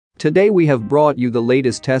Today we have brought you the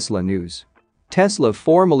latest Tesla news. Tesla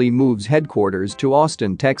formally moves headquarters to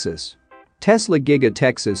Austin, Texas. Tesla Giga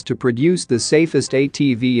Texas to produce the safest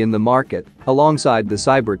ATV in the market, alongside the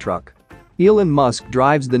Cybertruck. Elon Musk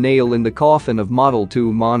drives the nail in the coffin of Model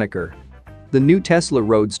 2 moniker. The new Tesla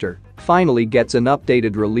Roadster finally gets an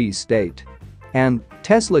updated release date. And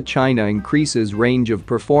Tesla China increases range of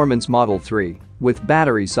performance Model 3 with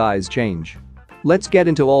battery size change. Let's get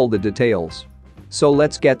into all the details. So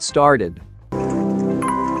let's get started.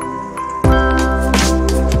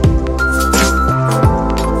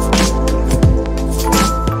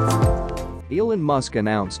 Elon Musk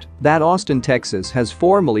announced that Austin, Texas has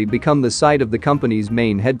formally become the site of the company's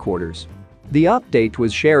main headquarters. The update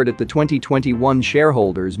was shared at the 2021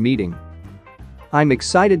 shareholders meeting. "I'm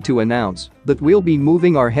excited to announce that we'll be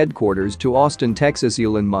moving our headquarters to Austin, Texas,"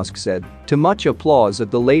 Elon Musk said, to much applause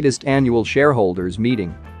at the latest annual shareholders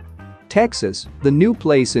meeting. Texas, the new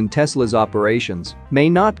place in Tesla's operations, may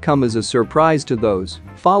not come as a surprise to those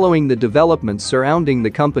following the developments surrounding the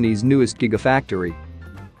company's newest Gigafactory.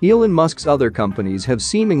 Elon Musk's other companies have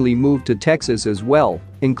seemingly moved to Texas as well,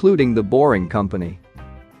 including the Boring Company.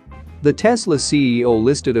 The Tesla CEO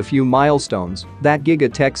listed a few milestones that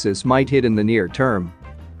Giga Texas might hit in the near term.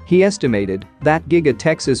 He estimated that Giga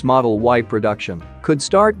Texas Model Y production could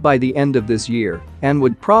start by the end of this year and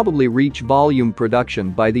would probably reach volume production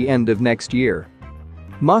by the end of next year.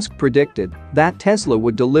 Musk predicted that Tesla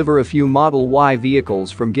would deliver a few Model Y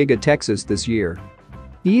vehicles from Giga Texas this year.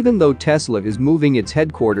 Even though Tesla is moving its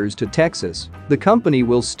headquarters to Texas, the company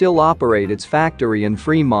will still operate its factory in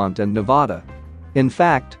Fremont and Nevada. In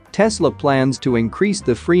fact, Tesla plans to increase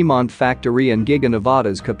the Fremont factory and Giga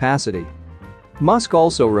Nevada's capacity. Musk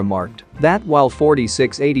also remarked that while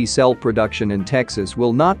 4680 cell production in Texas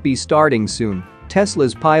will not be starting soon,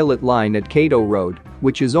 Tesla's pilot line at Cato Road,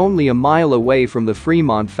 which is only a mile away from the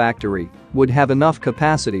Fremont factory, would have enough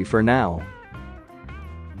capacity for now.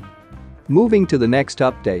 Moving to the next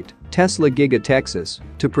update, Tesla Giga Texas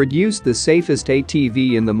to produce the safest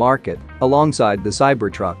ATV in the market, alongside the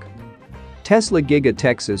Cybertruck. Tesla Giga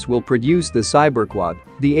Texas will produce the Cyberquad,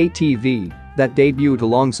 the ATV that debuted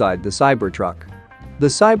alongside the Cybertruck. The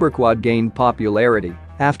Cyberquad gained popularity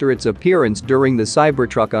after its appearance during the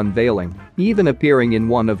Cybertruck unveiling, even appearing in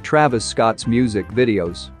one of Travis Scott's music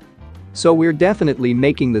videos. "So we're definitely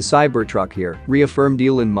making the Cybertruck here," reaffirmed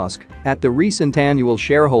Elon Musk at the recent annual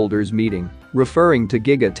shareholders meeting, referring to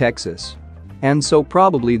Giga Texas. "And so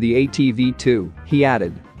probably the ATV too," he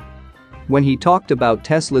added. When he talked about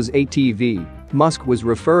Tesla's ATV, Musk was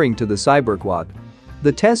referring to the Cyberquad.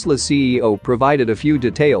 The Tesla CEO provided a few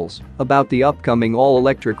details about the upcoming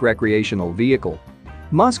all-electric recreational vehicle.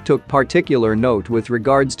 Musk took particular note with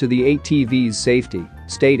regards to the ATV's safety,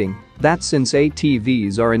 stating that since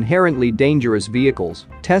ATVs are inherently dangerous vehicles,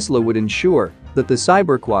 Tesla would ensure that the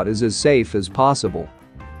Cyberquad is as safe as possible.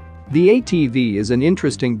 The ATV is an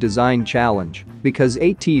interesting design challenge because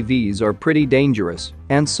ATVs are pretty dangerous,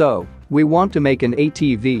 and so we want to make an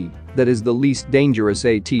ATV that is the least dangerous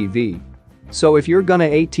ATV. So if you're gonna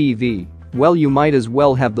ATV, well, you might as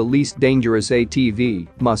well have the least dangerous ATV,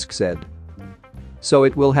 Musk said. So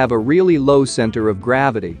it will have a really low center of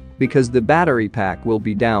gravity because the battery pack will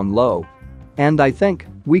be down low. And I think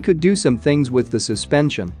we could do some things with the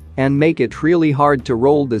suspension and make it really hard to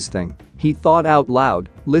roll this thing, he thought out loud,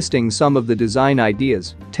 listing some of the design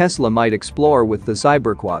ideas Tesla might explore with the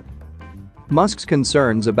Cyberquad. Musk's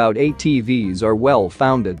concerns about ATVs are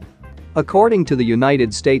well-founded. According to the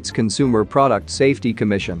United States Consumer Product Safety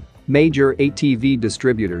Commission, major ATV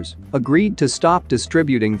distributors agreed to stop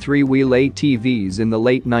distributing three-wheel ATVs in the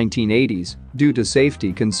late 1980s due to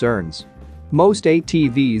safety concerns. Most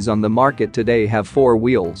ATVs on the market today have four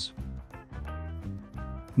wheels.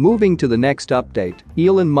 Moving to the next update,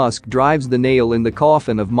 Elon Musk drives the nail in the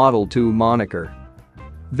coffin of Model 2 moniker.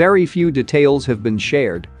 Very few details have been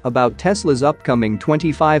shared about Tesla's upcoming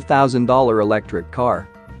 $25,000 electric car.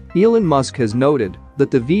 Elon Musk has noted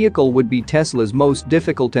that the vehicle would be Tesla's most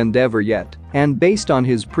difficult endeavor yet, and based on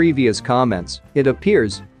his previous comments, it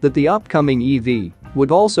appears that the upcoming EV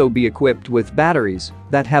would also be equipped with batteries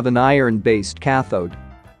that have an iron-based cathode.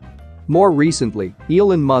 More recently,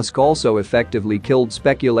 Elon Musk also effectively killed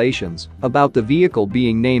speculations about the vehicle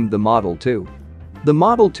being named the Model 2. The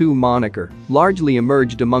Model 2 moniker largely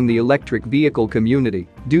emerged among the electric vehicle community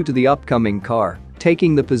due to the upcoming car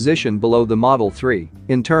taking the position below the Model 3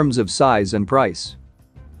 in terms of size and price.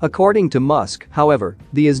 According to Musk, however,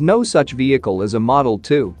 there is no such vehicle as a Model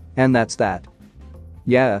 2, and that's that.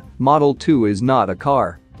 Yeah, Model 2 is not a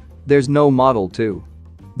car. There's no Model 2.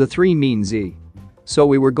 The 3 means E. So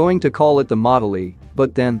we were going to call it the Model E,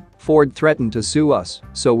 but then, Ford threatened to sue us,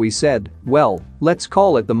 so we said, well, let's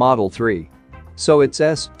call it the Model 3. So it's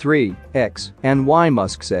S, 3, X, and Y,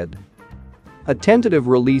 Musk said. A tentative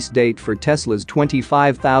release date for Tesla's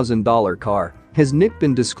 $25,000 car has not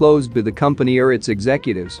been disclosed by the company or its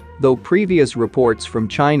executives, though previous reports from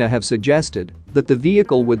China have suggested that the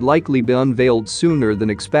vehicle would likely be unveiled sooner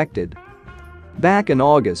than expected. Back in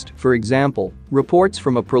August, for example, reports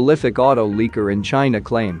from a prolific auto leaker in China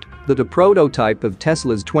claimed that a prototype of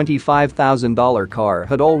Tesla's $25,000 car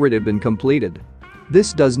had already been completed.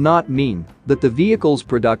 This does not mean that the vehicle's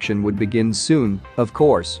production would begin soon, of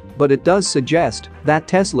course, but it does suggest that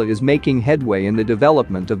Tesla is making headway in the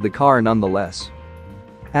development of the car nonetheless.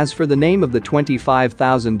 As for the name of the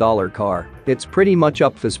 $25,000 car, it's pretty much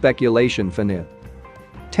up for speculation for now.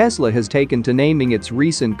 Tesla has taken to naming its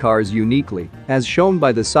recent cars uniquely, as shown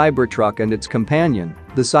by the Cybertruck and its companion,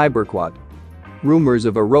 the Cyberquad. Rumors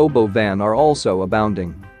of a robo-van are also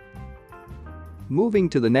abounding. Moving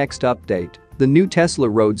to the next update, the new Tesla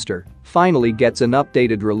Roadster finally gets an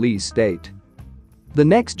updated release date. The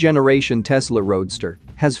next-generation Tesla Roadster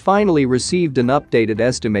has finally received an updated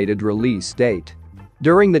estimated release date.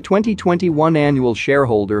 During the 2021 annual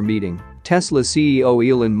shareholder meeting, Tesla CEO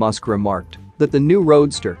Elon Musk remarked that the new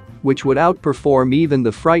Roadster, which would outperform even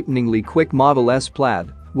the frighteningly quick Model S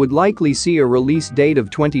Plaid, would likely see a release date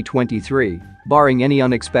of 2023, barring any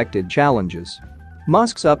unexpected challenges.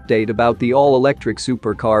 Musk's update about the all-electric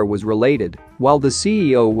supercar was related, while the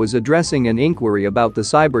CEO was addressing an inquiry about the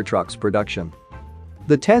Cybertruck's production.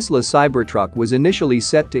 The Tesla Cybertruck was initially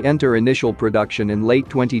set to enter initial production in late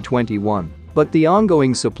 2021, but the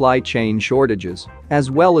ongoing supply chain shortages,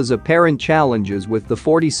 as well as apparent challenges with the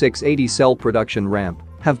 4680 cell production ramp,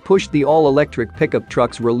 have pushed the all-electric pickup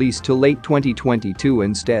truck's release to late 2022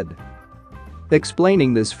 instead.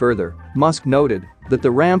 Explaining this further, Musk noted that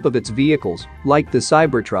the ramp of its vehicles, like the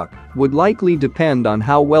Cybertruck, would likely depend on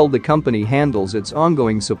how well the company handles its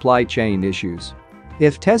ongoing supply chain issues.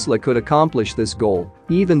 If Tesla could accomplish this goal,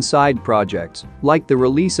 even side projects, like the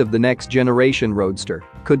release of the next-generation Roadster,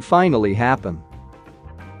 could finally happen.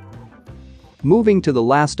 Moving to the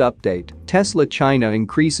last update, Tesla China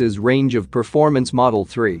increases range of performance Model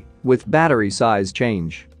 3 with battery size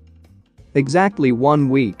change. Exactly 1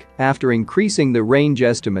 week after increasing the range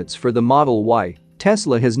estimates for the Model Y,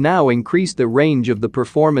 Tesla has now increased the range of the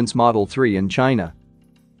performance Model 3 in China.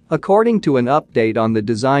 According to an update on the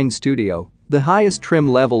design studio, the highest trim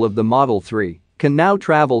level of the Model 3 can now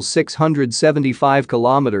travel 675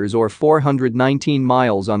 kilometers or 419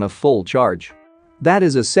 miles on a full charge. That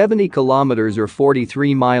is a 70 kilometers or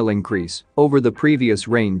 43-mile increase over the previous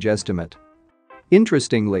range estimate.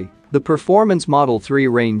 Interestingly, the Performance Model 3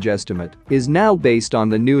 range estimate is now based on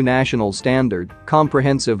the new National Standard,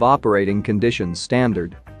 Comprehensive Operating Conditions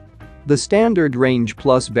Standard. The Standard Range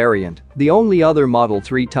Plus variant, the only other Model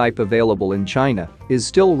 3 type available in China, is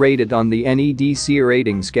still rated on the NEDC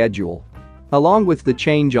rating schedule. Along with the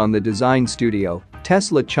change on the design studio,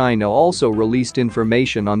 Tesla China also released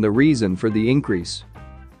information on the reason for the increase.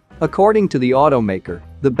 According to the automaker,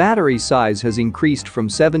 the battery size has increased from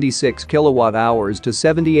 76 kilowatt-hours to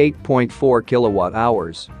 78.4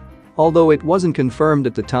 kilowatt-hours. Although it wasn't confirmed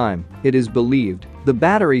at the time, it is believed the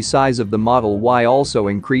battery size of the Model Y also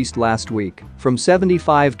increased last week from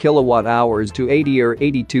 75 kilowatt-hours to 80 or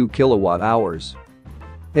 82 kilowatt-hours.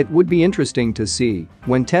 It would be interesting to see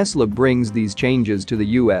when Tesla brings these changes to the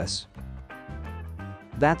US.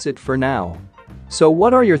 That's it for now. So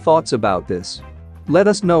what are your thoughts about this? Let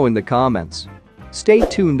us know in the comments. Stay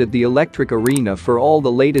tuned at the Electric Arena for all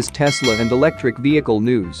the latest Tesla and electric vehicle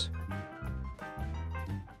news.